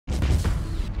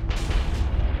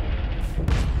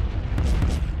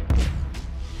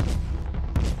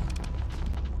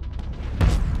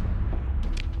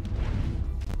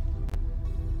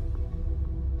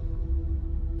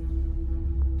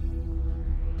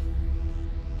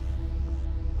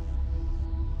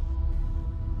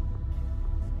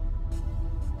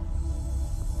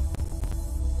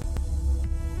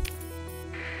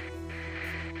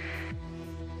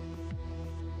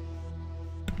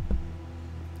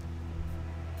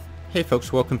Hey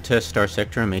folks, welcome to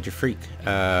StarSector. I'm Major Freak.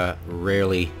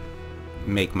 Rarely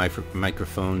make my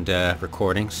microphone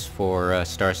recordings for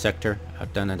StarSector.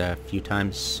 I've done it a few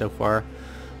times so far,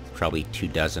 probably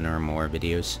 24 or more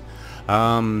videos.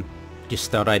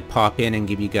 Just thought I'd pop in and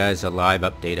give you guys a live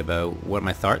update about what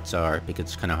my thoughts are, because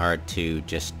it's kind of hard to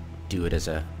just do it as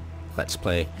a let's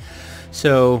play.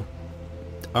 So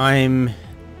the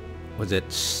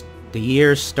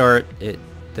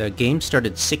game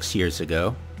started 6 years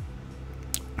ago.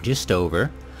 Just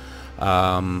over.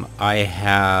 I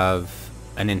have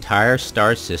an entire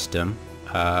star system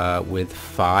with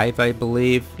five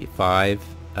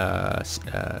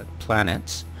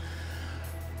planets.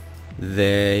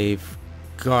 They've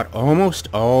got almost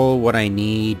all what I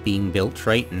need being built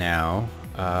right now.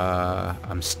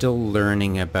 I'm still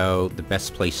learning about the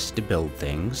best places to build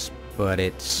things, but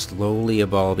it's slowly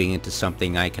evolving into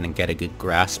something I can get a good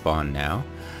grasp on now.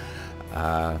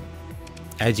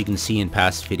 As you can see in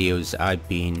past videos, I've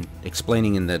been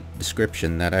explaining in the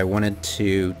description that I wanted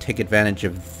to take advantage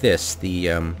of this,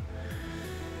 this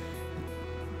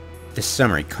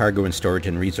summary, cargo and storage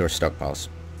and resource stockpiles.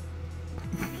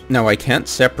 Now I can't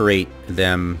separate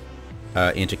them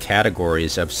into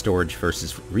categories of storage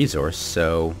versus resource,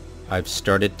 so I've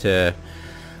started to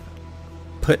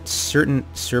put certain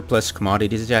surplus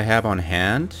commodities I have on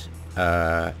hand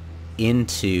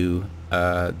into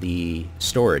the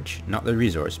storage, not the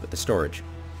resource, but the storage.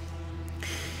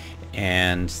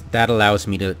 And that allows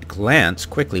me to glance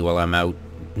quickly while I'm out,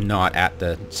 not at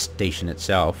the station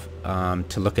itself,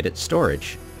 to look at its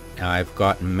storage. I've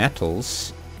got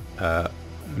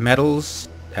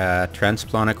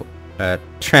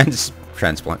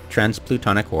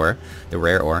transplutonic ore, the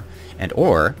rare ore, and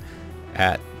ore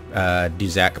at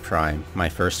Duzakh Prime, my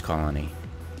first colony.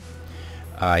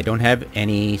 I don't have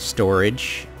any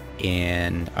storage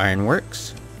in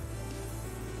ironworks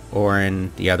or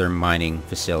in the other mining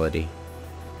facility.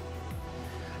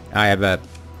 I have a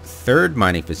third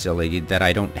mining facility that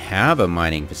I don't have a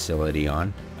mining facility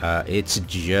on. It's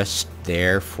just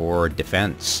there for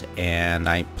defense, and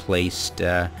I placed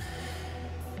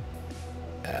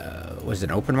was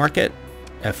it an open market?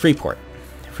 Freeport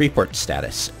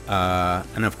status,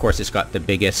 and of course it's got the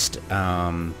biggest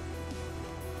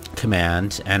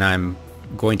command, and I'm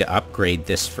going to upgrade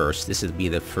this first. This will be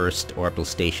the first orbital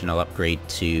station I'll upgrade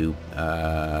to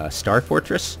Star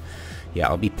Fortress. Yeah,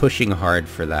 I'll be pushing hard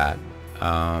for that,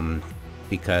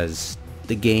 because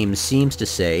the game seems to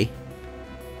say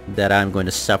that I'm going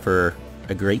to suffer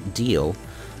a great deal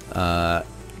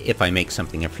if I make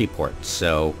something a Freeport.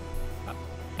 So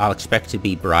I'll expect to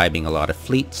be bribing a lot of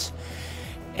fleets,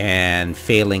 and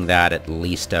failing that, at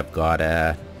least I've got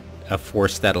a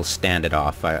force that'll stand it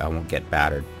off. I won't get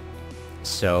battered.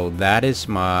 So that is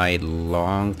my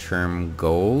long-term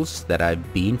goals that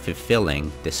I've been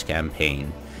fulfilling this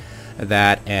campaign.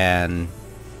 That, and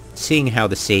seeing how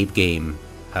the save game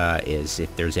is,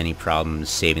 if there's any problems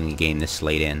saving the game this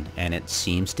late in. And it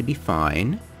seems to be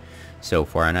fine so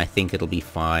far, and I think it'll be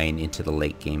fine into the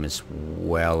late game as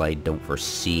well. I don't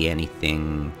foresee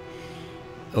anything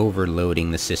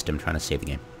overloading the system trying to save the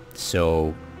game.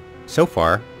 So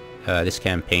far, this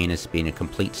campaign has been a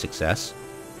complete success.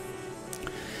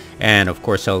 And of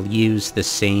course I'll use the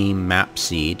same map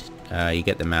seed. You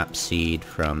get the map seed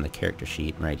from the character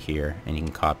sheet right here, and you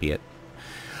can copy it.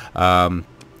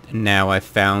 Now I've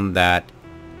found that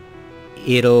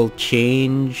it'll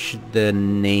change the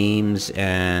names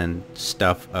and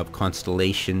stuff of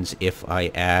constellations if I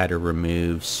add or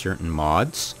remove certain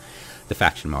mods, the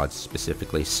faction mods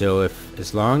specifically. So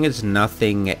as long as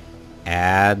nothing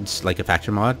adds like a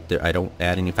faction mod, I don't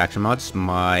add any faction mods,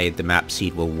 the map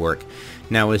seed will work.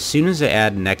 Now as soon as I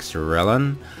add an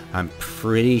exarelon, I'm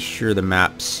pretty sure the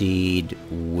map seed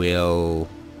will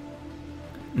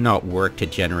not work to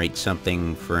generate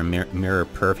something for a mirror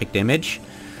perfect image.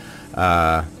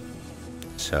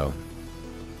 So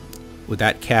with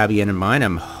that caveat in mind,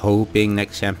 I'm hoping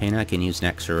next campaign I can use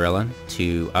an exarelon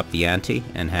to up the ante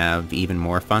and have even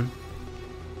more fun.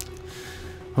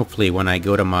 Hopefully when I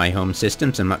go to my home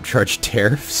systems I'm not charged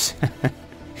tariffs.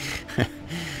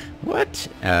 What?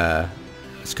 I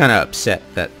was kind of upset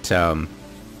that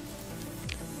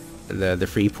the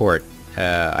Freeport,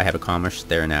 I have a commerce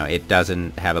there now, it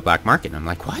doesn't have a black market. And I'm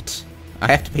like, what?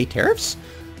 I have to pay tariffs?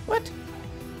 What?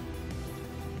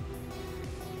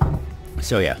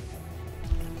 So yeah.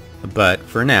 But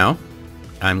for now,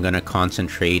 I'm going to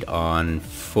concentrate on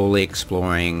fully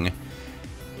exploring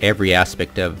every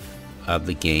aspect of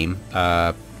the game.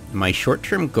 My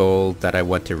short-term goal that I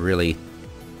want to really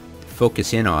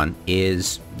focus in on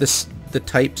is the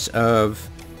types of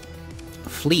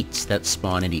fleets that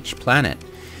spawn at each planet.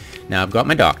 Now I've got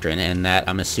my doctrine, and that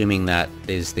I'm assuming that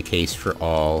is the case for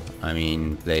all. I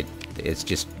mean, it's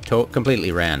just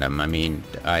completely random. I mean,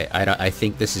 I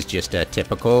think this is just a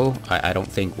typical. I don't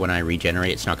think when I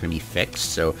regenerate it's not going to be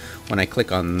fixed. So when I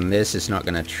click on this, it's not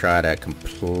going to try to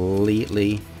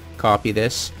completely copy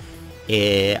this.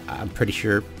 I'm pretty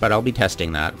sure, but I'll be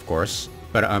testing that, of course.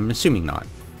 But I'm assuming not.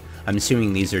 I'm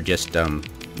assuming these are just,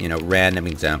 you know, random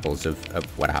examples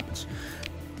of what happens.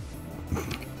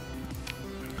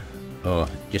 Oh,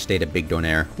 just ate a big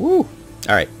donair. Woo!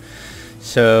 Alright.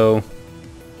 So,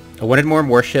 I wanted more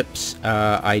warships.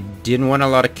 I didn't want a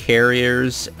lot of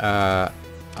carriers.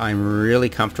 I'm really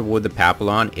comfortable with the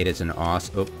Papillon. It is an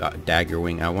awesome... Oh, Dagger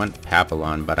Wing. I want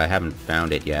Papillon, but I haven't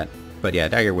found it yet. But yeah,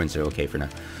 Dagger Wings are okay for now.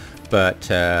 But,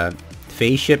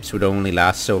 phase ships would only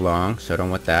last so long, so I don't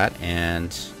want that.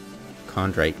 And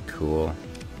Chondrite, cool.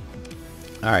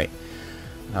 Alright.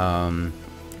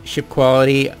 Ship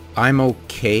quality, I'm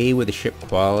okay with the ship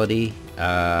quality,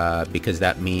 because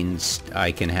that means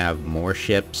I can have more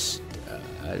ships,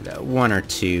 one or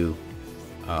two.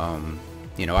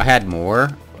 You know, I had more,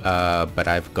 but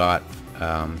I've got,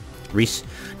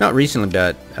 not recently,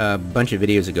 but a bunch of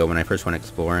videos ago when I first went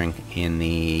exploring in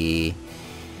the,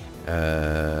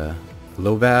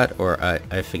 Lobat, or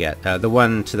I forget, the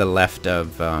one to the left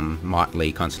of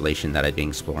Motley constellation that I've been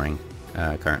exploring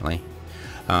currently,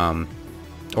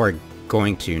 or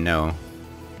going to. No,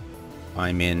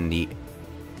 I'm in the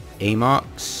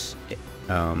amox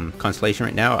constellation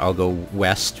right now. I'll go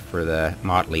west for the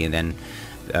Motley, and then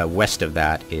west of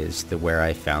that is where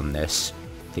I found this,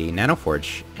 the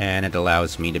nanoforge, and it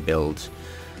allows me to build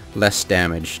less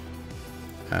damaged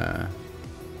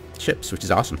ships, which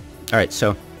is awesome. Alright,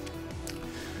 so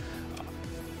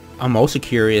I'm also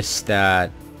curious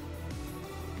that,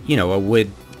 you know,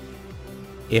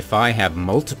 if I have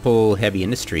multiple heavy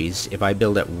industries, if I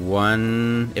build at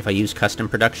one, if I use custom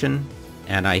production,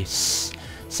 and I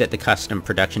set the custom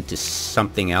production to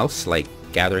something else, like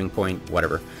gathering point,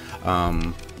 whatever,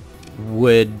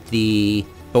 would the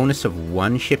bonus of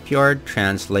one shipyard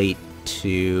translate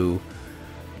to,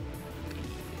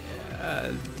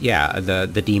 yeah, the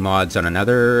demods on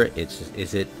another?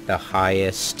 Is it the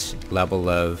highest level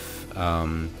of,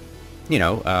 you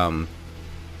know,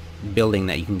 building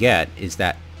that you can get? Is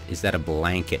that a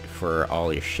blanket for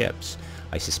all your ships?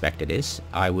 I suspect it is.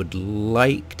 I would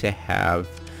like to have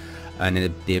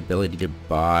the ability to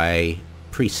buy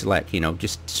pre-select, you know,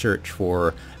 just search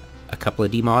for a couple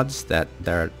of demods that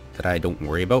I don't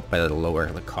worry about, but it'll lower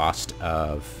the cost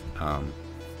of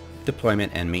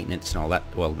deployment and maintenance and all that.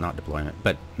 Well, not deployment,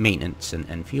 but maintenance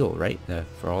and fuel, right?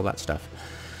 For all that stuff.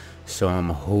 So I'm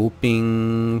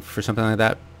hoping for something like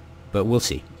that, but we'll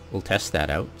see. We'll test that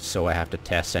out. So I have to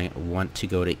test. I want to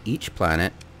go to each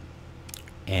planet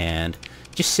and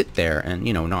just sit there and,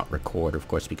 you know, not record, of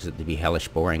course, because it'd be hellish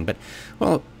boring. But,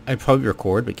 well, I'd probably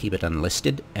record, but keep it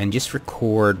unlisted, and just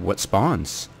record what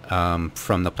spawns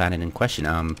from the planet in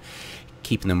question.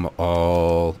 Keeping them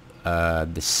all,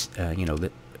 you know,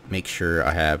 make sure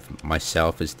I have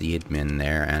myself as the admin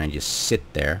there, and I just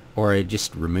sit there, or I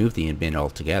just remove the admin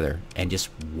altogether and just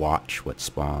watch what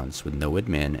spawns with no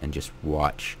admin, and just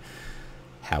watch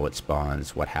how it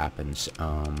spawns, what happens.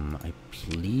 I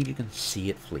believe you can see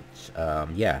it fleets.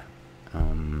 Yeah.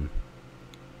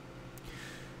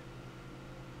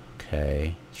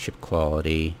 Okay. Ship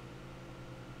quality.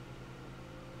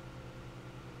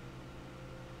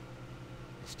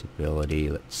 Stability.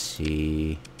 Let's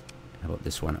see. How about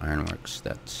this one? Ironworks.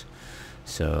 That's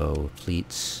so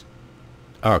fleets.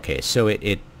 Okay, so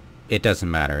it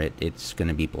doesn't matter. It's going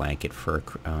to be blanket for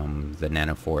the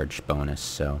nanoforge bonus.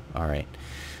 So all right.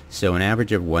 So an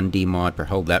average of 1 demod per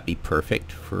hull, that'd be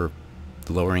perfect for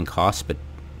lowering costs, but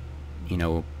you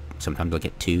know, sometimes I'll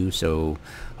get 2, so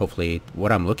hopefully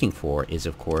what I'm looking for is,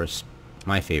 of course,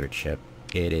 my favorite ship.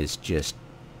 It is just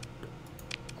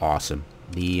awesome.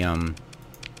 The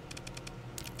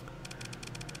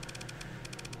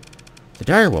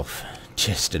Direwolf,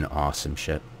 just an awesome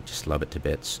ship. Just love it to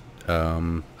bits.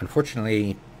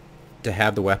 Unfortunately, to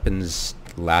have the weapons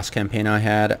last campaign I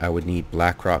had, I would need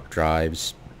Blackrock drive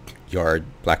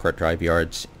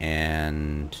yards,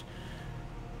 and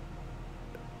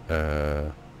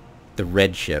the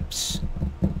red ships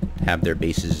have their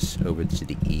bases over to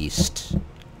the east.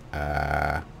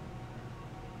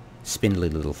 Spindly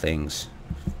little things.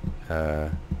 They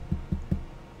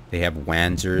have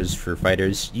Wanzers for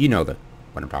fighters. You know what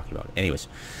I'm talking about. Anyways,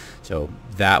 so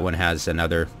that one has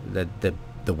another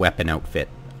the weapon outfit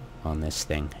on this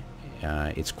thing.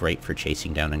 It's great for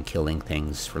chasing down and killing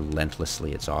things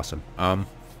relentlessly. It's awesome.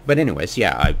 But anyways,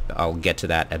 yeah, I'll get to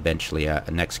that eventually.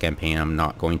 Next campaign, I'm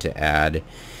not going to add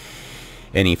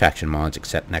any faction mods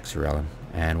except Nexarellan,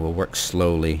 and we'll work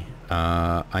slowly.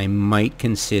 I might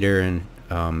consider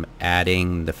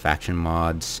adding the faction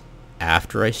mods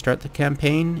after I start the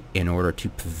campaign in order to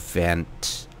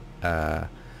prevent the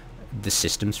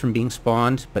systems from being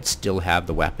spawned, but still have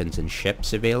the weapons and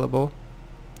ships available.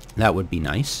 That would be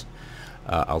nice.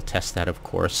 I'll test that, of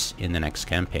course, in the next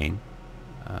campaign.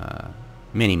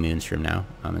 Many moons from now,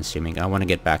 I'm assuming. I want to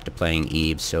get back to playing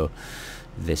Eve, so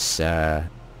this will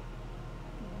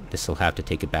have to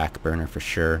take a back burner for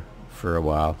sure for a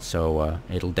while. So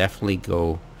it'll definitely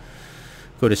go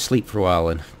to sleep for a while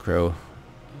and grow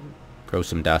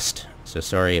some dust. So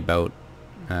sorry about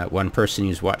one person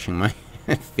who's watching my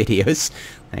videos.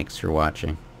 Thanks for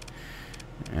watching.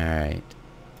 Alright.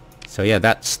 So yeah,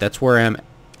 that's where I'm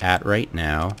at right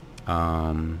now.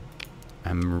 I'm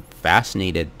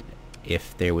fascinated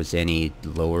if there was any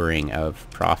lowering of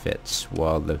profits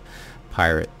while the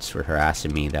pirates were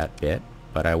harassing me that bit,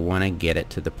 but I want to get it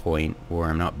to the point where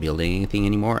I'm not building anything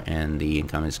anymore and the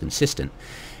income is consistent,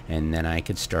 and then I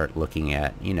could start looking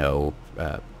at, you know,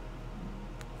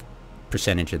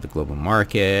 percentage of the global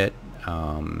market,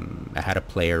 how to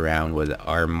play around with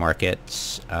our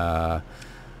markets.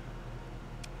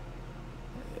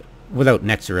 Without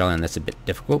Nexarellan, that's a bit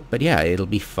difficult, but yeah, it'll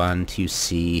be fun to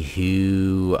see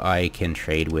who I can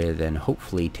trade with and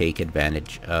hopefully take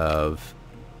advantage of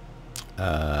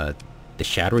the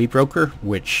shadowy broker,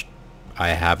 which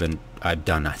I've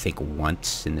done, I think,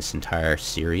 once in this entire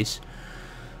series.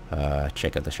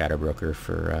 Check out the shadow broker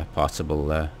for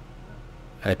possible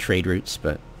trade routes,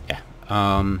 but yeah.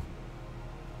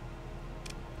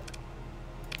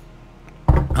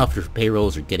 After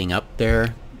payrolls are getting up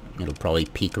there, it'll probably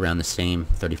peak around the same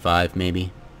 35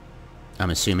 maybe, I'm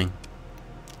assuming.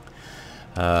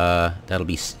 That'll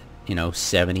be, you know,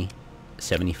 70,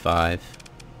 75.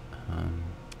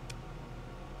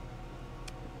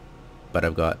 But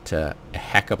I've got a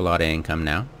heck of a lot of income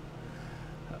now.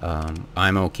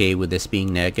 I'm okay with this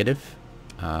being negative.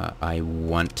 I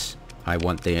want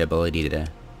the ability to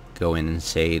go in and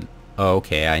say, oh,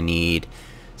 okay, I need...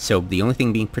 So the only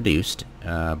thing being produced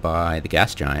by the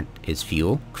gas giant is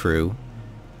fuel, crew,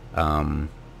 no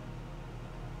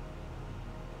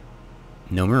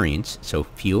marines, so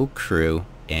fuel, crew,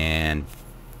 and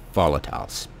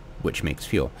volatiles, which makes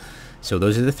fuel. So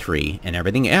those are the three, and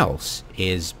everything else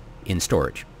is in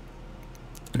storage.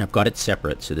 And I've got it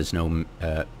separate, so there's no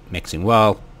mixing.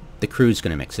 Well, the crew's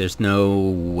going to mix. There's no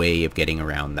way of getting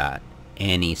around that.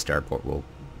 Any starport will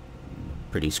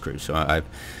produce crew. So I've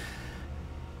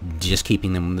just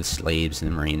keeping them with the slaves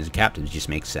and the marines and captains just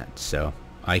makes sense. So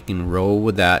I can roll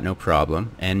with that, no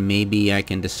problem. And maybe I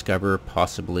can discover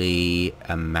possibly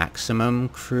a maximum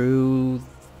crew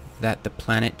that the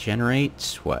planet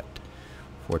generates. What?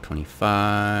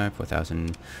 425,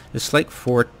 4,000. It's like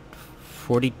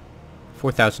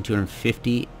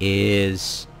 4,250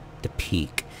 is the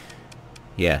peak.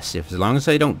 Yes, as long as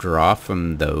I don't draw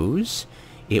from those,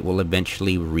 it will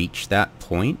eventually reach that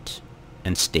point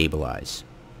and stabilize.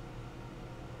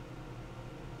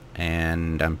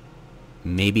 And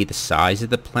maybe the size of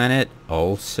the planet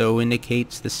also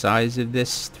indicates the size of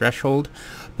this threshold,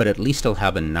 but at least I'll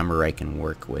have a number I can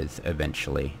work with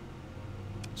eventually.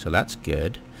 So that's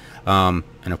good. And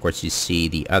of course you see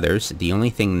the others. The only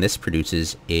thing this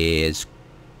produces is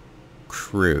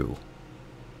crew.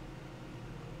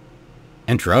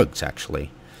 And drugs,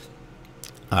 actually.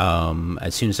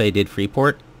 As soon as I did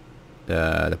Freeport,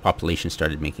 the population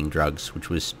started making drugs, which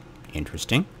was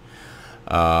interesting.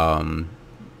 I'm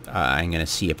going to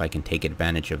see if I can take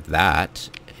advantage of that.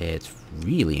 It's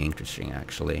really interesting,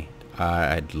 actually.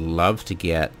 I'd love to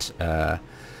get... I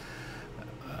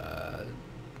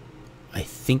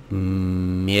think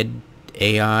mid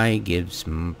AI gives...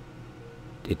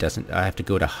 It doesn't... I have to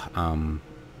go to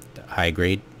high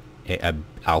grade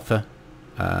alpha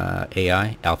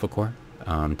AI, alpha core,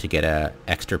 to get a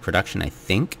extra production, I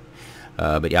think.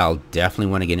 But yeah, I'll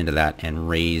definitely want to get into that and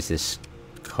raise this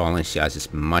colony size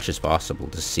as much as possible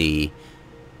to see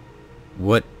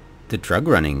what the drug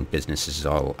running business is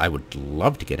all. I would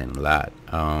love to get into that.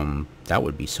 That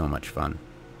would be so much fun.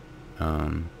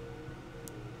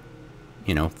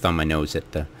 You know, thumb my nose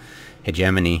at the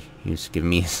hegemony who's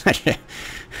giving me such a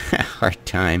hard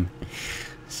time.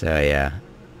 So yeah,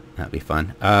 that'd be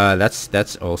fun.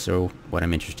 That's also what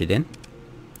I'm interested in.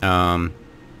 Yeah,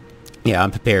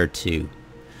 I'm prepared to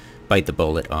bite the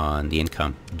bullet on the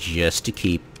income just to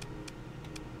keep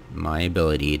my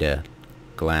ability to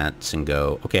glance and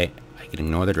go, okay, I can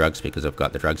ignore the drugs because I've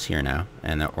got the drugs here now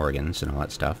and the organs and all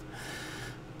that stuff,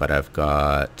 but I've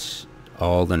got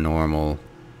all the normal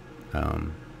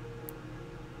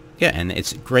Yeah, and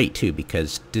it's great too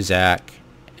because duzakh,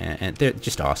 and they're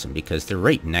just awesome because they're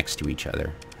right next to each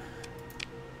other.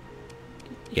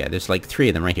 Yeah, there's like 3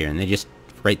 of them right here, and they're just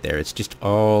right there. It's just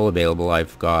all available.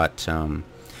 I've got a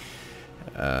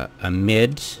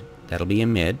mid. That'll be a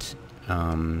mid.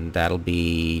 That'll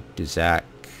be duzakh.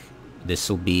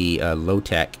 This will be low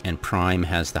tech, and Prime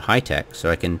has the high tech, so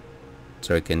I can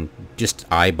just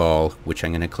eyeball which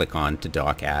I'm going to click on to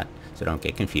dock at, so don't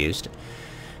get confused.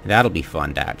 That'll be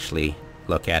fun to actually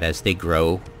look at as they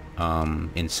grow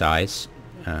in size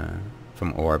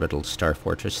from orbital to Star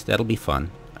Fortress. That'll be fun.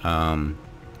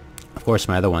 Of course,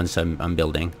 my other ones I'm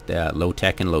building, the low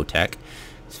tech and low tech.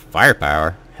 It's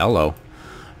firepower. Hello.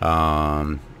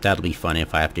 That'll be fun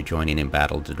if I have to join in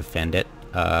battle to defend it.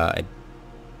 I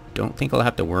don't think I'll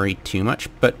have to worry too much,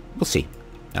 but we'll see.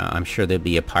 I'm sure there'll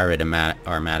be a pirate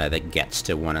armada that gets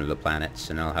to one of the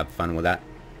planets, and I'll have fun with that.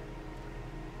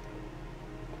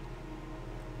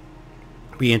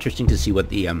 Be interesting to see what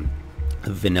the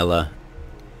vanilla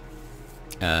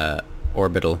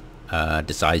orbital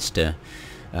decides to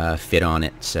fit on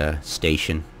its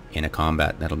station in a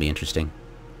combat. That'll be interesting.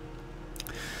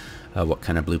 What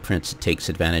kind of blueprints it takes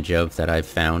advantage of that I've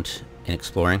found in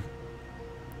exploring.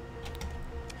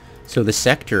 So the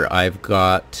sector, I've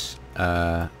got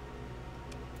the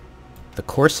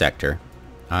core sector.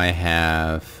 I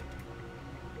have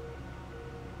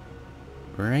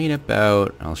right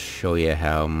about, I'll show you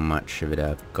how much of it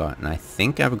I've gotten. I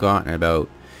think I've gotten about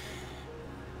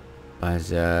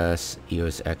Bazas,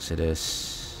 Eos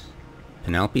Exodus,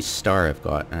 Penelope Star I've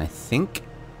got, and I think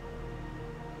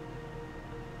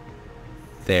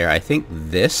there, I think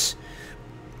this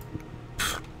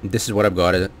is what I've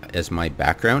got as my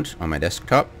background on my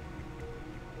desktop.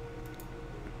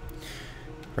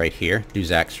 Right here,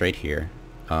 Duzakh's right here.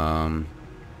 I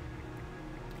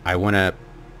want to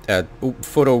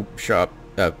Photoshop,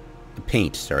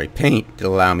 paint to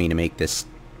allow me to make this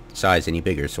size any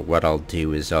bigger. So what I'll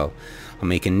do is I'll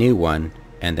make a new one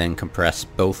and then compress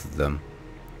both of them,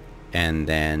 and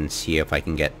then see if I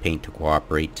can get paint to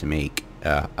cooperate to make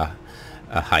a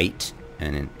height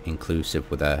and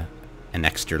inclusive with an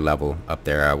extra level up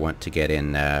there. I want to get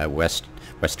in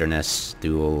westernesse,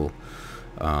 dual,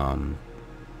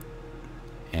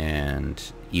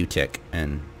 and utic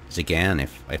and zagan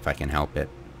if I can help it.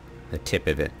 The tip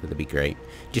of it would be great,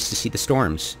 just to see the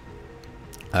storms.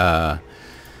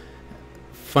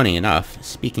 Funny enough,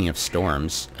 speaking of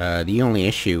storms, the only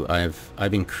issue,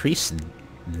 I've increased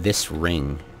this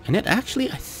ring, and it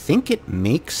actually, I think it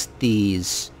makes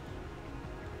these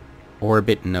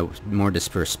orbit in a more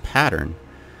dispersed pattern,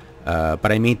 but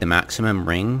I made the maximum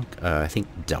ring, I think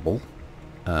double,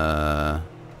 I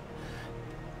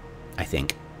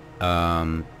think.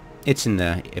 It's in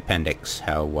the appendix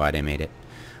how wide I made it,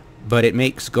 but it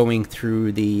makes going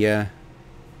through the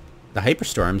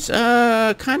hyperstorms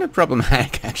kind of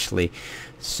problematic actually.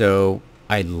 So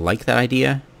I like that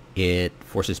idea. It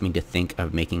forces me to think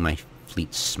of making my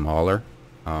fleet smaller.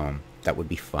 That would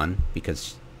be fun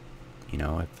because, you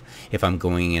know, if I'm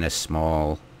going in a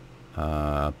small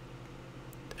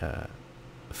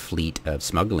fleet of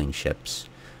smuggling ships,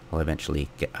 I'll eventually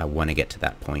I want to get to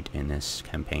that point in this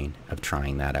campaign of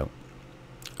trying that out.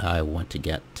 I want to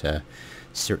get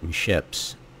certain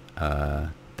ships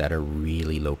that are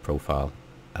really low profile,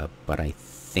 but I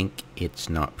think it's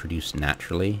not produced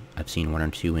naturally. I've seen 1 or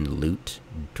 2 in loot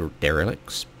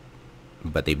derelicts,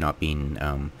 but they've not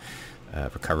been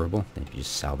recoverable. They're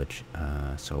just salvage.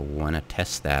 So I want to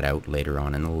test that out later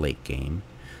on in the late game.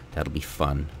 That'll be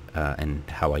fun, and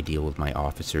how I deal with my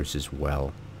officers as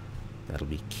well. That'll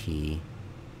be key.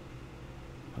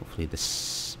 Hopefully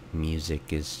this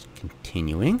music is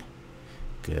continuing.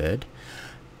 Good.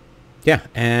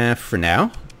 Yeah, for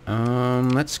now,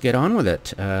 let's get on with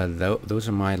it. Those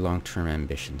are my long-term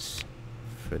ambitions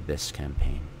for this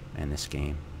campaign and this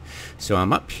game. So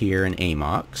I'm up here in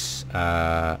amox.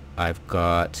 I've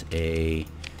got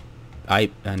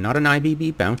not an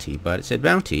IBB bounty, but it said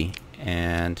bounty,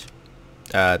 and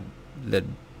the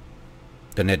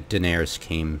Daenerys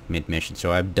came mid-mission.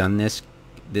 So I've done this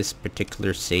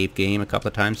particular save game a couple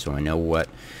of times, so I know what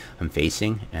I'm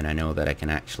facing, and I know that I can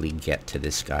actually get to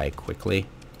this guy quickly.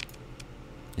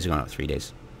 He's gone out 3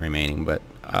 days remaining, but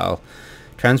I'll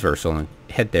transversal and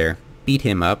head there, beat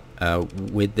him up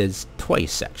with this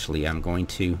twice actually.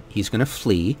 He's gonna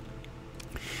flee,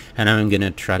 and I'm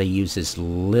gonna try to use as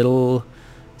little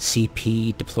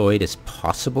CP deployed as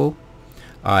possible.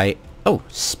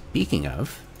 Speaking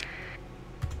of,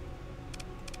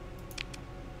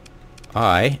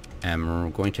 I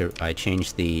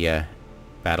changed the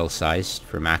battle size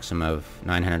for maximum of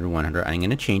 900, 100. I'm going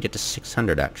to change it to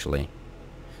 600 actually.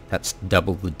 That's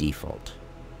double the default.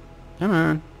 Come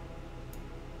on.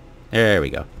 There we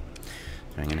go.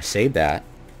 So I'm going to save that.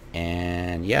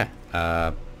 And yeah,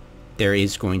 there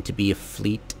is going to be a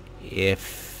fleet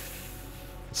if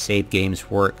save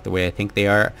games work the way I think they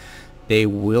are. They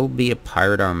will be a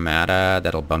pirate armada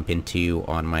that'll bump into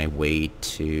on my way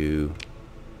to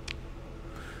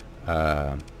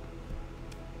I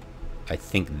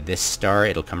think this star.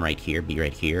 It'll come right here, be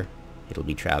right here. It'll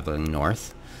be traveling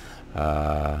north.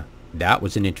 That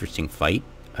was an interesting fight,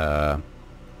 and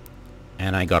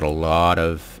I got a lot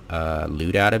of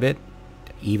loot out of it,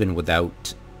 even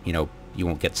without, you know, you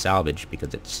won't get salvage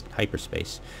because it's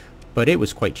hyperspace, but it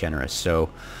was quite generous. So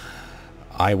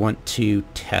I want to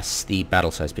test the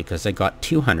battle size because I got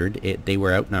 200. They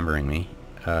were outnumbering me.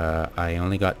 I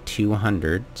only got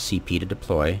 200 CP to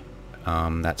deploy.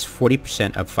 That's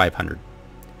 40% of 500,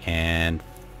 and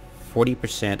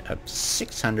 40% of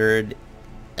 600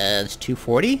 is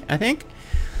 240, I think.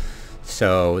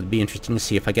 So it'd be interesting to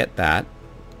see if I get that.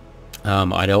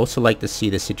 I'd also like to see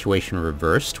the situation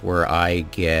reversed where I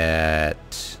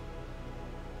get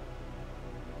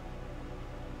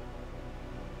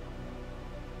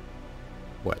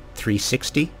what,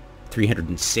 360?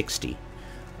 360.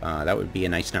 That would be a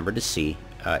nice number to see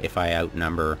if I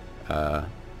outnumber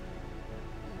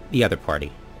the other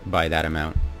party by that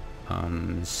amount.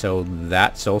 So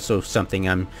that's also something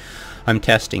I'm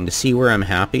testing to see where I'm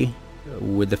happy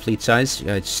with the fleet size.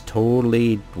 I just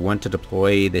totally want to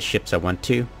deploy the ships I want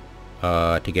to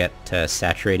get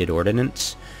saturated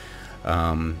ordnance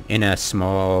in a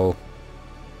small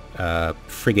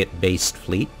frigate-based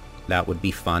fleet. That would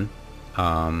be fun.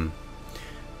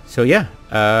 So yeah,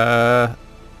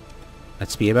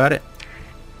 let's be about it.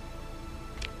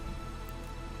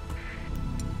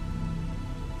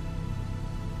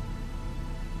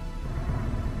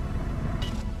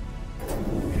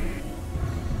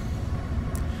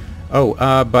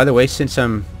 Oh, by the way, since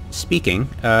I'm speaking,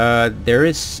 there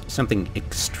is something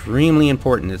extremely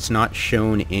important that's not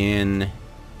shown in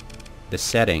the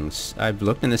settings. I've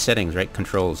looked in the settings, right?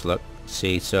 Controls, look,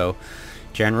 see, so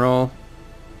general,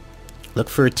 look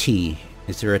for a T.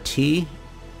 Is there a T?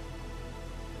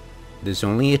 There's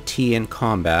only a T in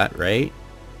combat, right?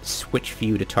 Switch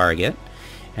view to target.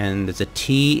 And there's a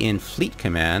T in fleet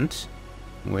command,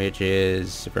 which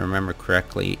is, if I remember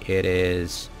correctly, it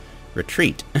is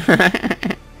retreat.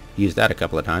 Used that a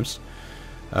couple of times.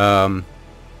 But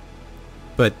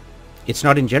it's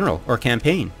not in general or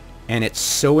campaign, and it's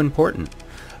so important.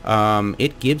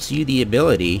 It gives you the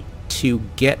ability to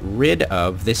get rid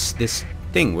of this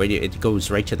thing where it goes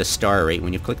right to the star, right?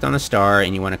 When you've clicked on a star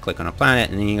and you want to click on a planet,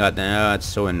 and then you got, oh, it's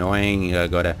so annoying, you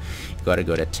gotta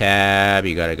go to tab,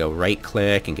 you gotta go right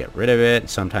click and get rid of it.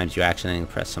 Sometimes you accidentally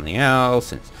press something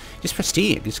else, and just press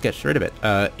T, it just gets rid of it.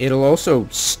 It'll also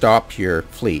stop your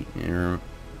fleet.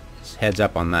 Heads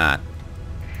up on that.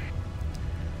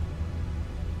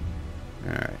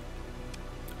 Alright.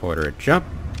 Order a jump.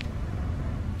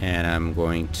 And I'm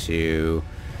going to...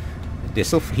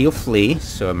 he'll flee,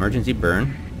 so emergency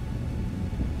burn.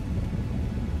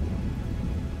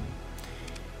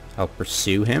 I'll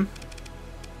pursue him.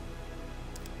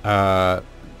 The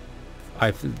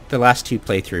last two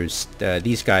playthroughs,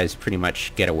 these guys pretty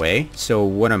much get away. So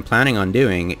what I'm planning on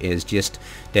doing is just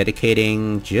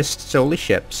dedicating just solely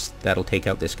ships that'll take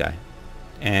out this guy.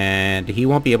 And he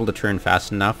won't be able to turn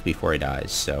fast enough before he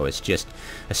dies. So it's just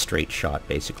a straight shot,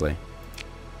 basically.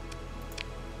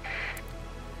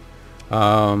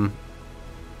 The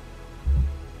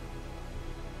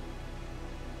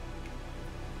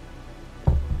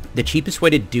cheapest way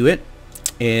to do it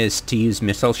is to use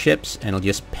missile ships, and it'll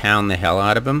just pound the hell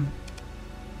out of them.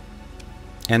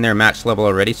 And they're max level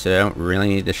already, so I don't really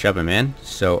need to shove them in.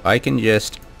 So I can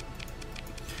just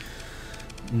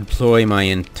deploy my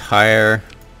entire...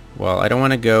 Well, I don't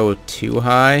want to go too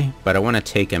high, but I want to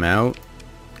take him out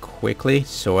quickly.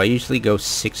 So I usually go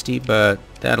 60, but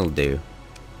that'll do.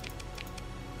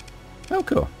 Oh,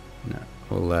 cool. No,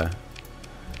 we'll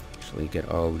actually get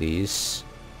all these.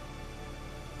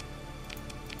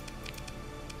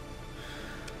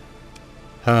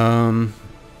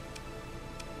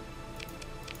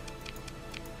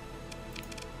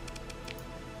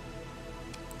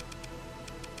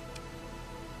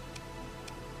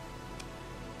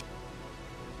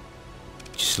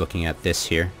 Just looking at this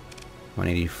here,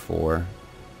 184.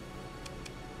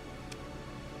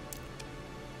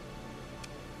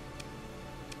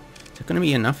 Is it going to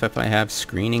be enough if I have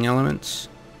screening elements?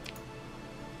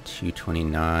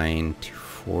 229,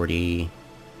 240.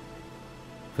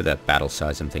 For that battle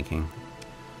size, I'm thinking.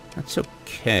 That's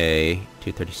okay.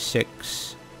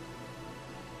 236.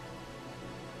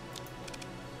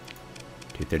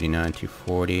 239,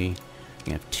 240. You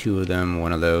can have 2 of them,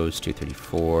 1 of those,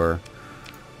 234,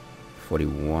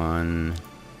 41.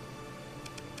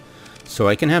 So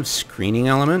I can have screening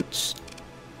elements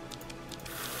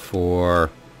for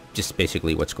just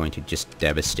basically what's going to just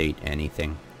devastate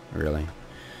anything, really.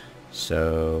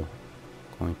 So,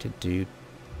 going to do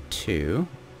 2,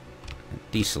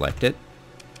 deselect it,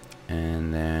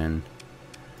 and then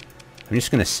I'm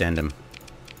just going to send them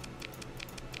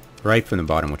right from the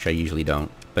bottom, which I usually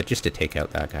don't, but just to take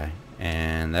out that guy.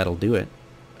 And that'll do it.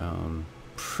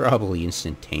 Probably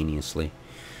instantaneously.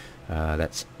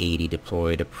 That's 80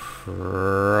 deployed.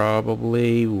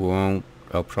 Probably won't...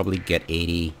 I'll probably get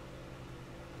 80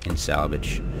 in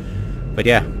salvage. But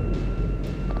yeah.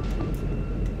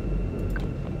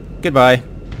 Goodbye.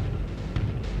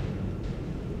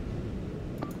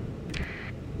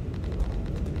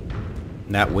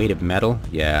 That weight of metal?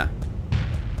 Yeah.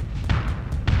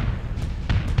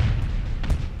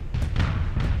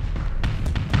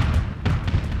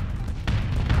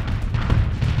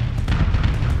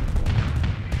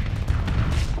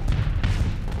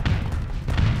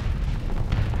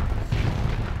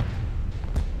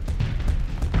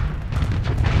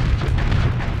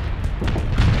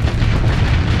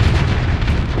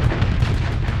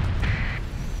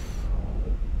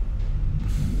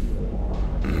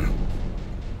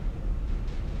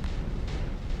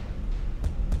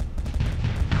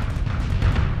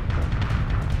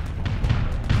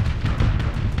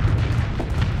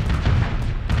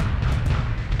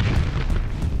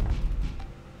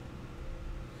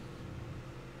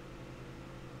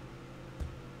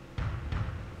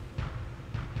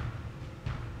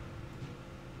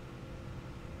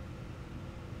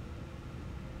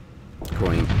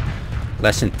 Going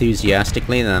less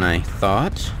enthusiastically than I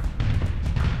thought.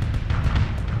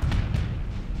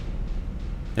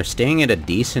 They're staying at a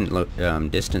decent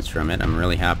distance from it. I'm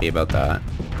really happy about that.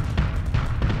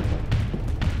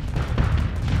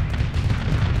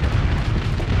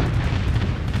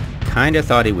 Kinda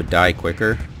thought he would die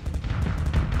quicker.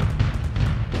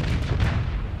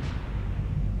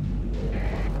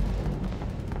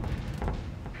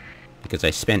 Because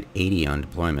I spent 80 on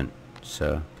deployment,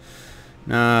 so...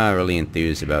 Not really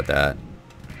enthused about that.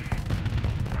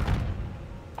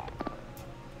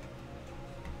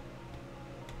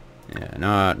 Yeah,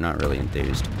 not really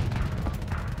enthused.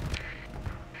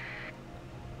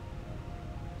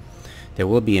 There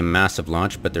will be a massive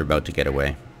launch, but they're about to get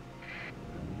away.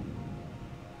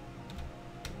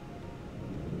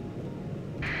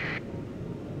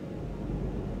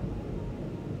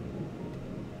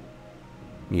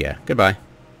 Yeah, goodbye.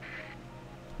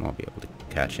 Won't be able to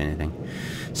catch anything.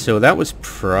 So that was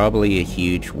probably a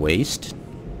huge waste.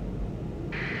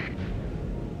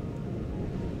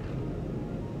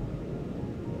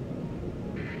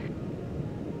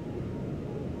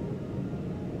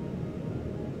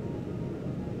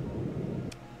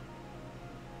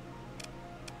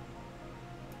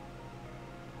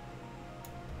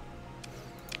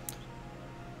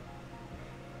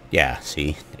 Yeah,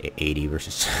 see, 80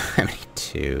 versus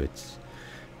 72. It's,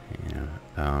 you know,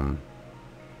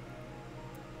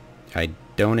 I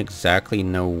don't exactly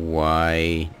know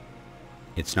why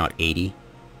it's not 80.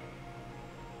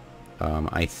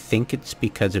 I think it's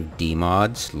because of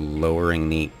demods lowering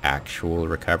the actual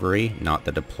recovery, not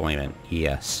the deployment.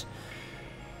 Yes.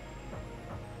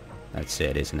 That's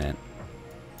it, isn't it?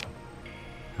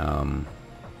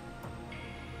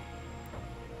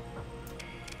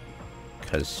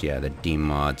 Because, yeah, the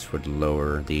demods would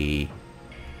lower the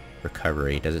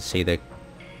recovery. Does it say the...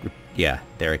 Yeah,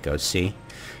 there it goes, see?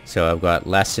 So I've got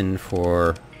lesson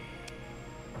for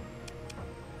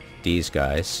these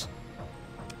guys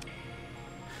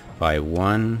by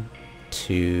 1,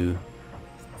 2,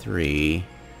 3,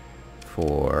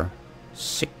 4,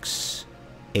 6,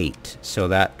 8. So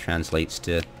that translates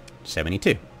to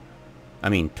 72. I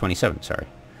mean 27, sorry.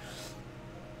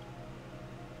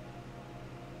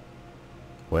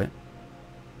 What?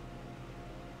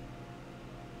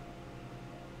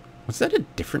 Was that a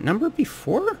different number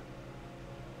before?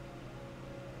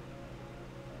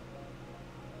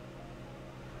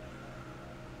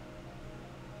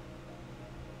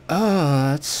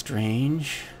 Oh, that's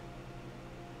strange.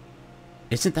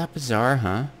 Isn't that bizarre,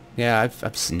 huh? Yeah,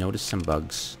 I've noticed some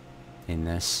bugs in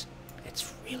this.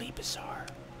 It's really bizarre.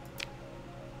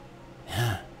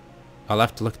 Yeah. I'll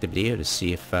have to look at the video to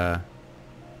see if, I'll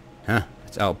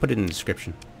put it in the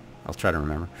description. I'll try to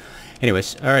remember.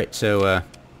 Anyways, alright, so,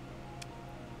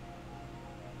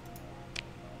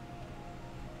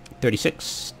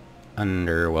 36.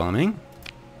 Underwhelming.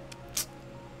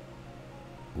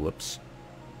 Whoops.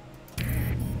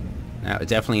 That was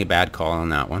definitely a bad call on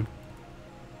that one.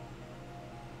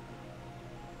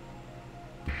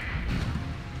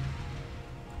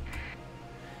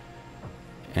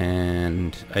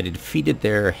 And I defeated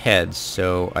their heads,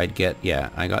 so I'd get, yeah,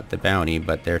 I got the bounty,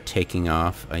 but they're taking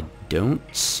off. I don't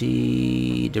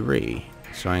see debris,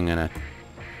 so I'm gonna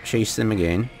chase them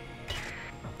again.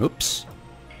 Oops.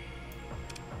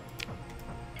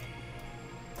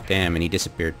 Damn, and he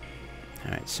disappeared.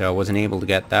 Alright, so I wasn't able to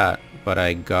get that, but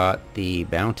I got the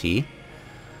bounty.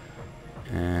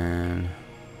 And...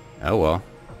 oh well.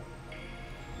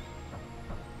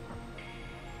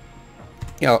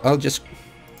 Yeah, I'll just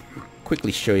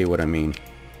quickly show you what I mean.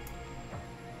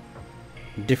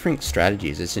 Different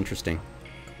strategies, it's interesting.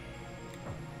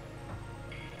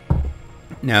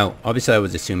 Now, obviously I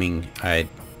was assuming I'd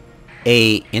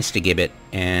A, insta-gib it,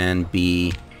 and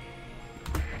B,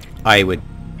 I would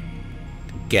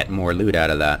get more loot out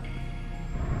of that.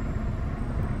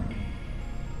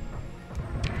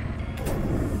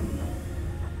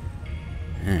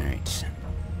 Alright.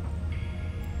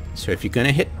 So if you're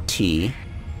gonna hit T,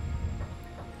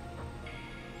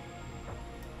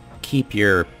 keep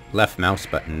your left mouse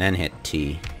button, then hit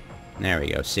T. There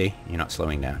we go, see? You're not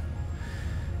slowing down.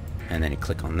 And then you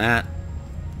click on that.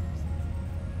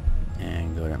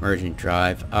 And go to emergent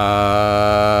drive.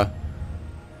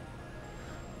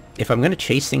 If I'm going to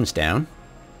chase things down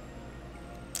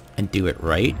and do it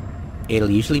right, it'll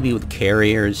usually be with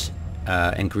carriers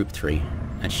and group 3.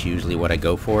 That's usually what I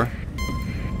go for.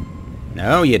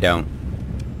 No, you don't.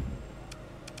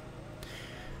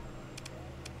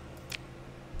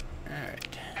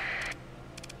 Alright.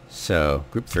 So,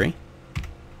 group 3.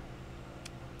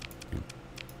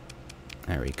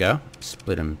 There we go.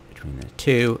 Split them between the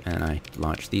two, and I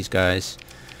launch these guys.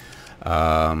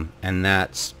 And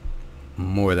that's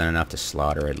more than enough to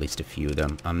slaughter at least a few of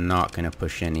them. I'm not going to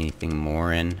push anything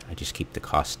more in. I just keep the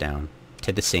cost down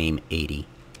to the same 80.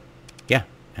 Yeah,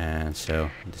 and so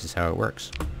this is how it works.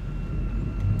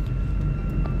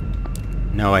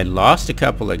 Now, I lost a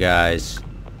couple of guys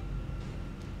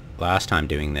last time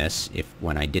doing this,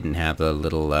 when I didn't have the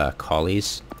little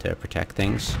collies to protect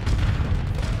things.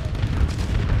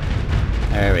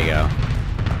 There we go.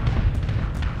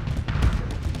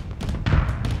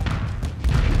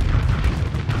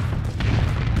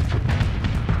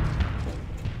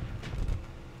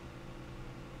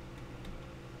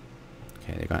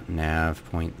 Okay, they got nav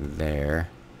point there.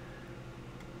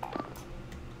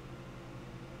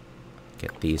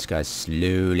 Get these guys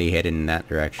slowly heading in that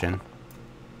direction.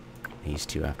 These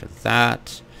two after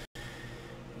that.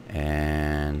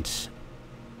 And...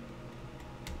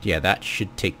 yeah, that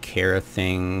should take care of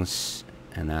things.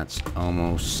 And that's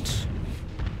almost...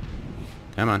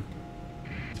 come on.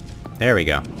 There we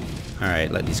go.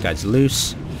 Alright, let these guys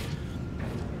loose.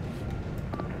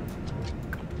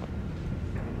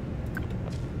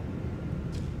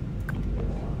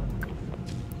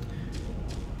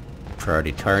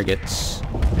 Priority targets.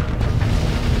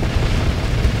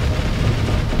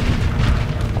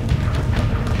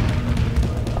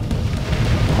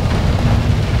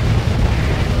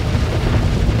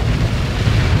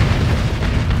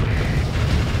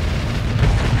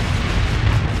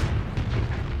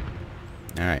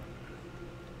 Alright.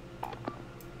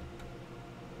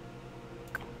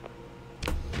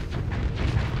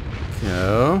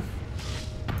 Go.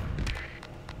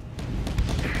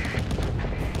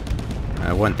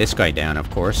 I want this guy down, of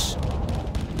course.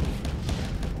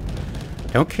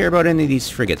 Don't care about any of these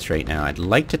frigates right now. I'd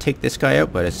like to take this guy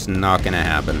out, but it's not gonna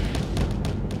happen.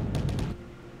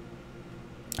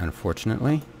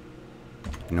 Unfortunately.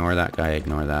 Ignore that guy,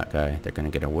 ignore that guy. They're gonna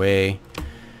get away.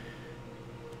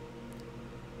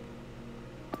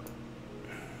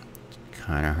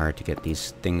 Kind of hard to get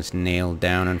these things nailed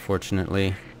down,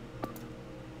 unfortunately.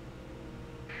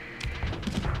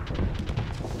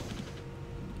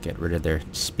 Get rid of their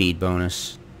speed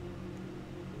bonus.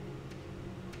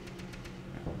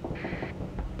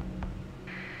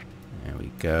 There we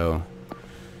go.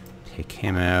 Take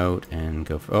him out and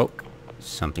go for... oh!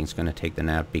 Something's going to take the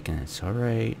nav beacon. It's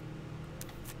alright.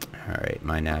 Alright,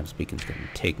 my nav beacon's getting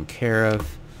taken care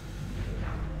of.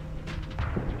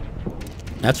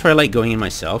 That's where I like going in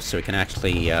myself, so I can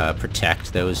actually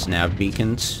protect those nav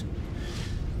beacons.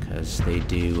 Because they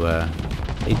do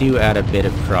add a bit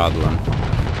of problem.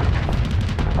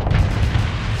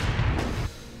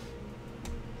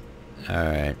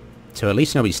 Alright, so at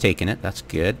least nobody's taking it, that's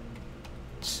good.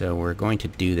 So we're going to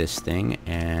do this thing,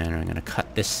 and I'm going to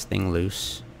cut this thing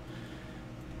loose.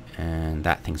 And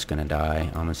that thing's going to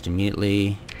die almost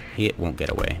immediately. It won't get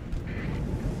away.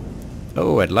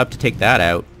 Oh, I'd love to take that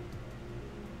out.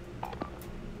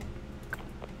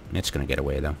 It's gonna get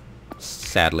away though,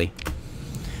 sadly.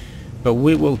 But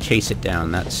we will chase it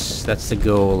down. That's the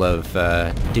goal of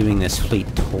doing this fleet.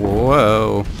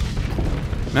 Whoa!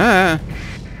 Ah!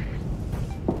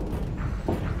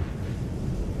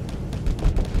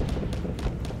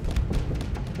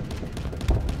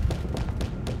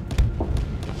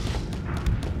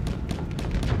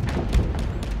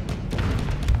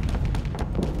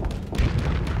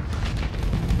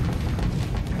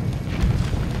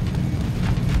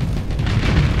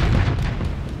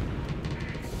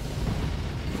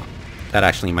 That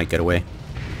actually might get away.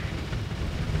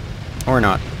 Or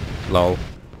not. Lol.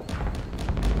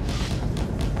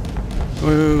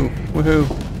 Woo!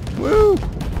 Woohoo! Woo!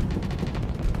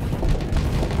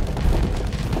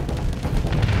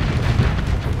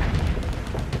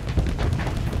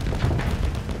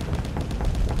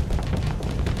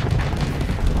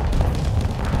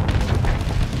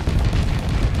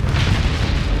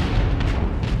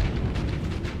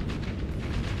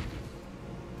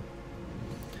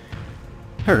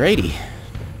 Alrighty.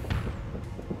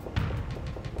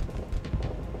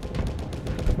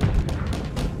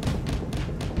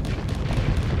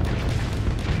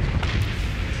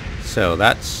 So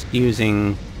that's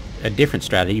using a different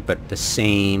strategy, but the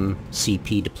same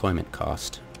CP deployment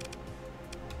cost.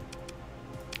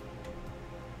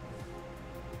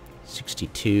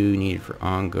 62 needed for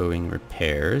ongoing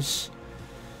repairs.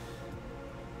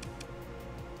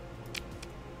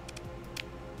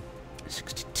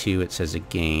 It says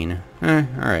again.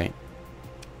 Alright.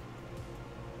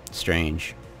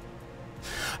 Strange.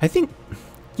 I think,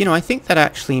 you know, I think that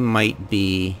actually might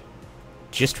be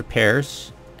just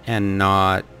repairs and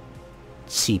not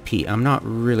CP. I'm not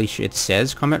really sure. It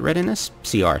says combat readiness?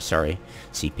 CR, sorry.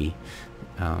 CP.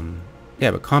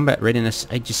 Yeah, but combat readiness,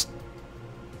 I just...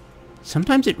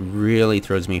 Sometimes it really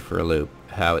throws me for a loop,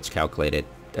 how it's calculated.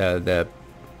 The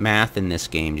math in this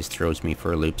game just throws me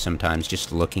for a loop sometimes,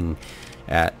 just looking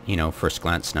at, you know, first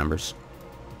glance numbers.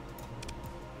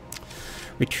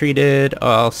 Retreated.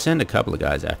 I'll send a couple of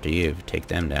guys after you to take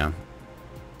them down.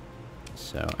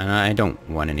 So, and I don't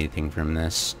want anything from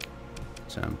this.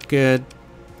 So I'm good.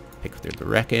 Pick through the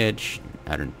wreckage.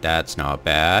 That's not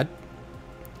bad.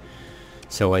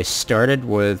 So I started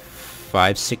with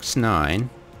 569.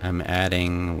 I'm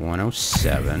adding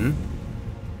 107.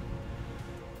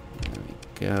 There we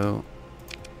go.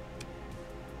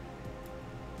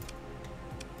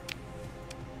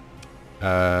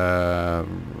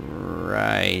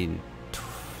 Right.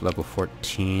 Level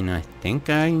 14, I think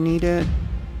I need it.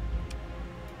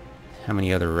 How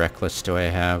many other reckless do I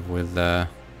have with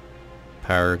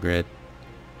power grid?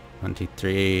 1, 2,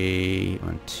 3,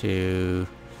 1, 2.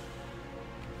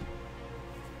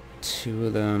 2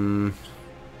 of them.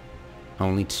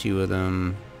 Only 2 of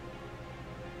them.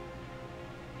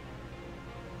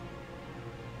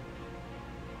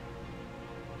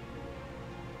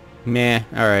 Meh,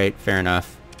 alright, fair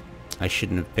enough. I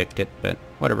shouldn't have picked it, but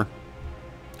whatever.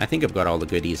 I think I've got all the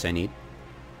goodies I need.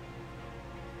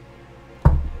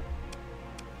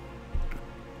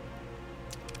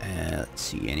 Let's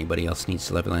see, anybody else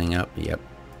needs leveling up? Yep.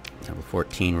 Level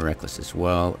 14, reckless as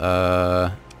well.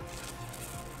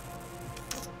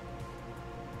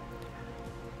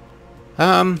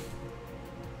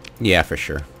 Yeah, for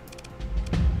sure.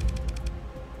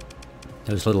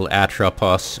 Those little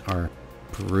atropos are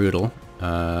brutal.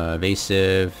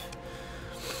 Evasive.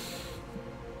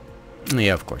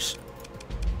 Yeah, of course.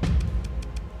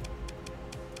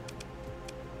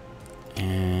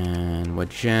 And what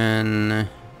gen?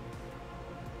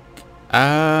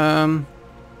 I'm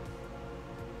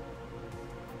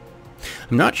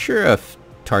not sure if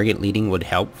target leading would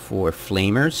help for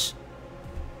flamers.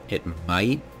 It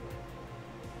might.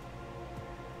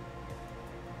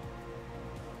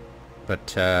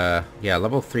 But, yeah,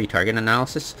 level 3 target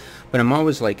analysis. But I'm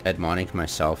always, like, admonishing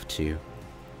myself to...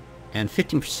 And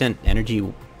 15%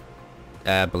 energy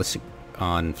ballistic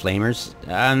on flamers.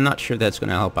 I'm not sure that's going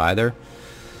to help either.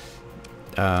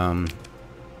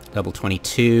 Level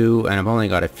 22, and I've only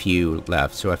got a few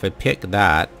left. So if I pick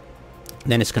that,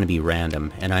 then it's going to be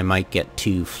random. And I might get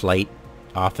 2 flight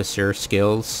officer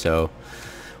skills, so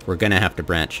we're going to have to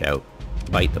branch out.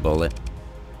 Bite the bullet.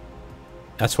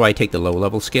 That's why I take the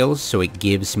low-level skills, so it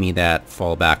gives me that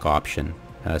fallback option.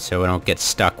 So I don't get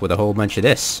stuck with a whole bunch of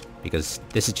this, because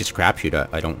this is just crapshoot.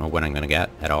 I don't know what I'm going to get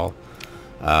at all.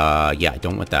 Yeah, I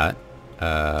don't want that.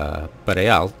 But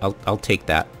yeah, I'll take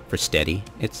that for steady.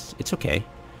 It's okay.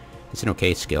 It's an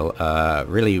okay skill.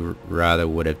 Really rather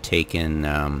would have taken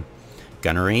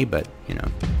gunnery, but, you know,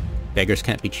 beggars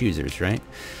can't be choosers, right?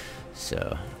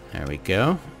 So, there we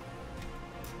go.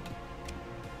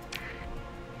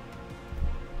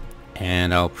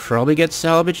 And I'll probably get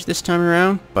salvage this time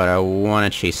around, but I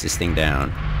want to chase this thing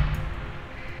down.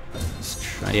 Let's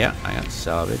try, yeah, I got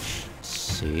salvage. Let's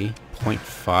see,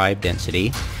 0.5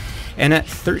 density. And at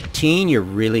 13, you're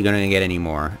really going to get any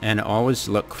more. And always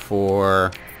look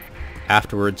for,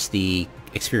 afterwards, the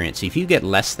experience. If you get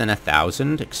less than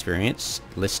 1,000 experience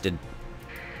listed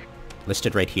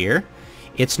right here,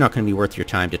 it's not going to be worth your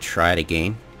time to try it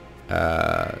again.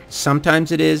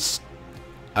 Sometimes it is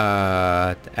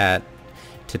to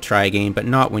try again, but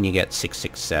not when you get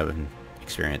 667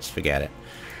 experience. Forget it.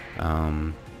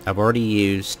 I've already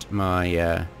used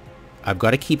my... I've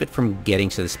got to keep it from getting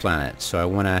to this planet, so I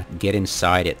want to get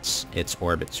inside its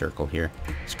orbit circle here.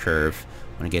 Its curve. I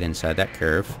want to get inside that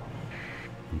curve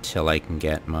until I can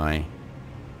get my...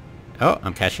 Oh,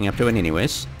 I'm catching up to it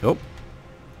anyways. Oh.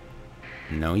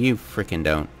 No, you frickin'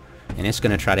 don't. And it's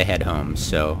going to try to head home,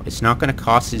 so it's not going to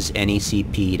cost us any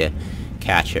CP to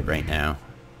catch it right now.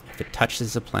 If it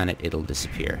touches the planet, it'll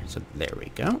disappear. So there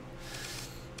we go.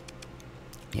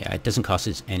 Yeah, it doesn't cost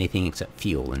us anything except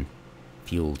fuel, and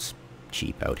fuel's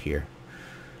cheap out here.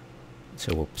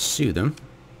 So we'll pursue them,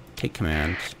 take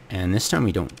command, and this time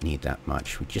we don't need that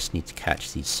much. We just need to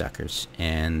catch these suckers.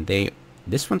 And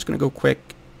this one's going to go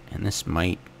quick, and this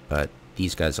might, but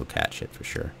these guys will catch it for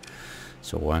sure.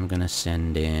 So I'm going to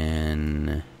send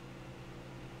in...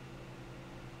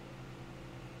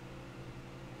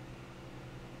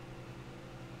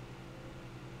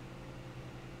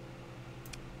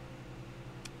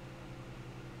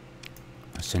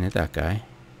 I'll send it that guy.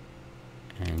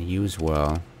 And you as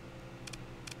well.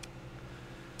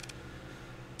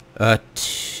 How's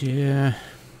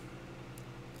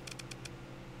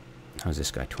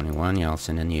this guy? 21? Yeah, I'll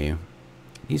send in you.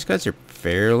 These guys are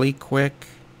fairly quick,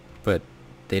 but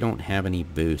they don't have any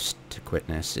boost to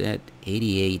quickness. At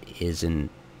 88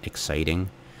 isn't exciting.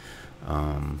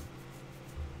 Yeah,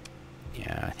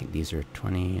 I think these are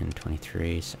 20 and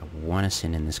 23. So I want to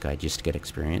send in this guy just to get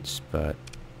experience, but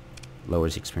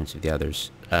lowers the experience of the others.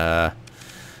 I've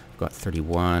got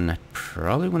 31. I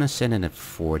probably want to send in at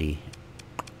 40.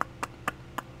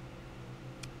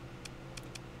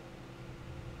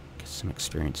 Get some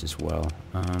experience as well.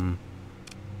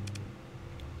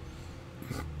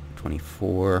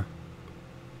 24.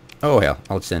 Oh hell,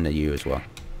 I'll send to you as well.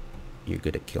 You're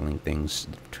good at killing things.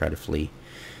 Try to flee.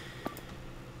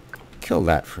 Kill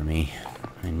that for me.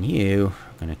 And you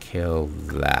are gonna kill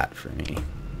that for me.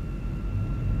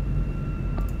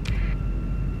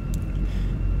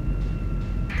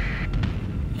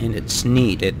 And it's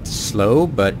neat. It's slow,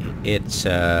 but its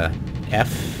F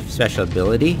special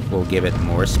ability will give it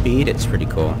more speed. It's pretty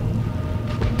cool.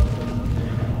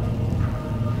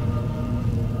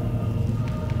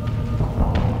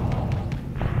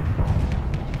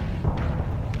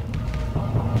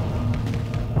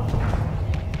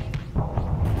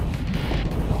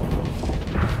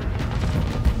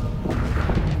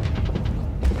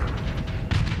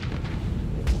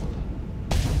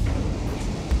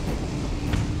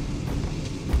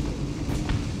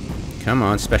 Come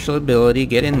on, special ability,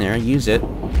 get in there, use it.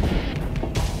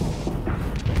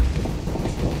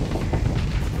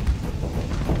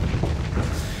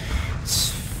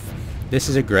 This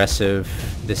is aggressive.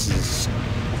 This is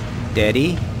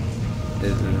steady.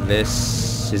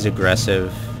 This is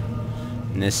aggressive.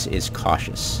 And this is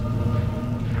cautious.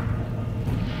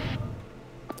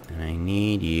 And I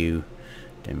need you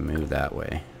to move that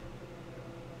way.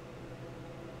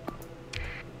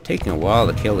 Taking a while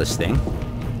to kill this thing.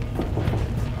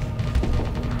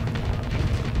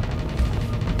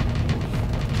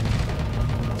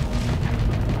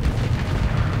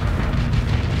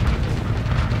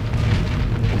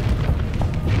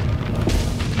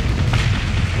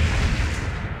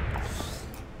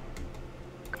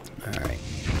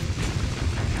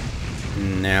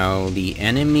 Now the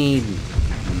enemy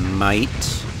might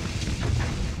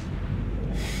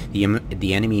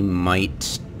the enemy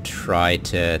might try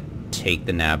to take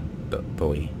the nav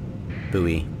buoy.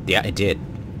 Yeah, it did.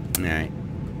 All right,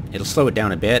 it'll slow it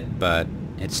down a bit, but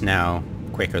it's now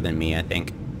quicker than me, I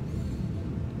think.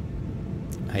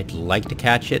 I'd like to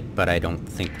catch it, but I don't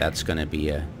think that's gonna be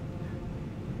a...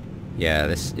 Yeah,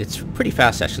 it's pretty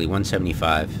fast actually,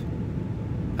 175.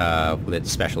 With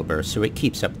its special burst, so it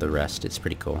keeps up the rest. It's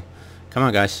pretty cool. Come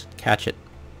on, guys, catch it.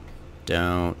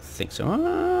 Don't think so.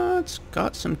 Oh, it's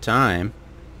got some time.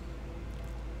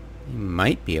 You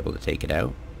might be able to take it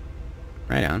out.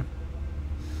 Right on.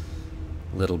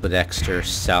 A little bit extra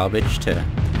salvage to...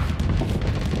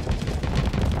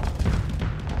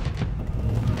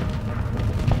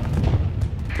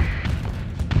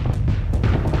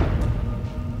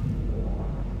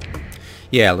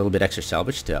 Yeah, a little bit extra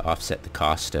salvage to offset the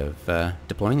cost of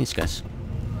deploying these guys.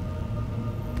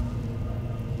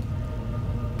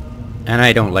 And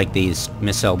I don't like these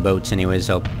missile boats anyways.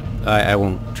 I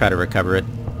won't try to recover it.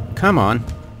 Come on.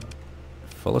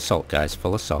 Full assault, guys.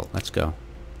 Full assault. Let's go.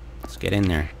 Let's get in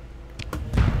there.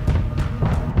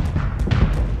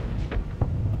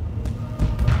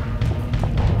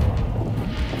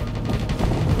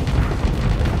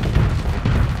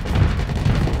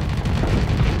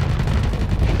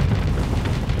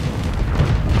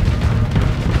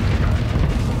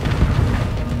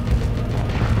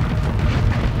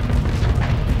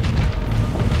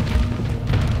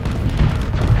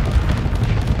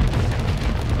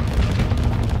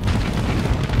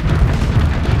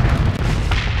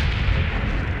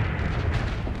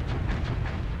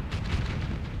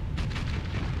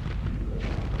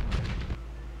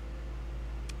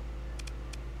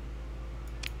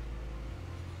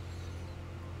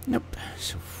 Nope.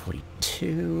 So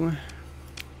 42.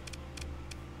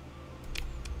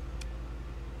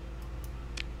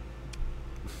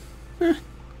 And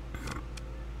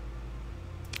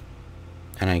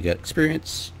I get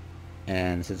experience.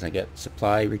 And since I get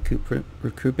supply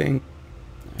recouping,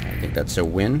 I think that's a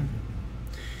win.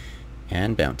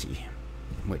 And bounty,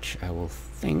 which I will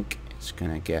think is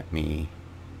gonna get me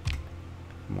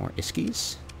more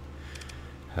iskies.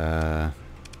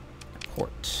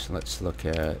 Report. Let's look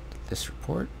at this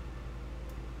report.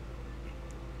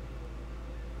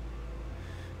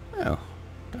 Oh,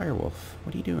 direwolf,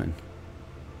 what are you doing?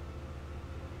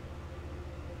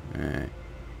 Alright.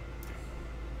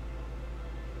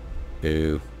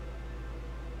 Boo.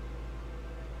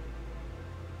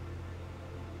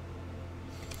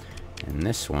 And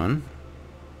this one.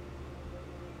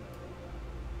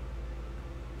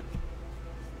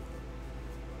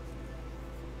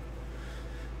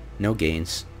 No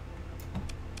gains.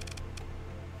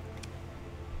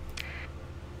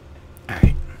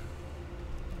 Alright.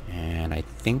 And I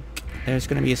think there's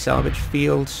going to be a salvage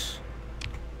field.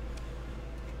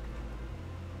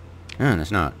 Oh,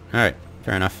 there's not. Alright,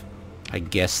 fair enough. I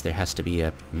guess there has to be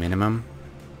a minimum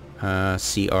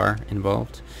CR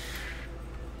involved.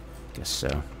 Guess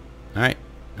so. Alright,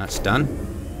 that's done.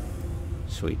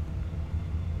 Sweet.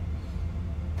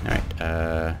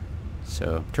 Alright,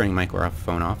 so turning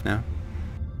microphone off now.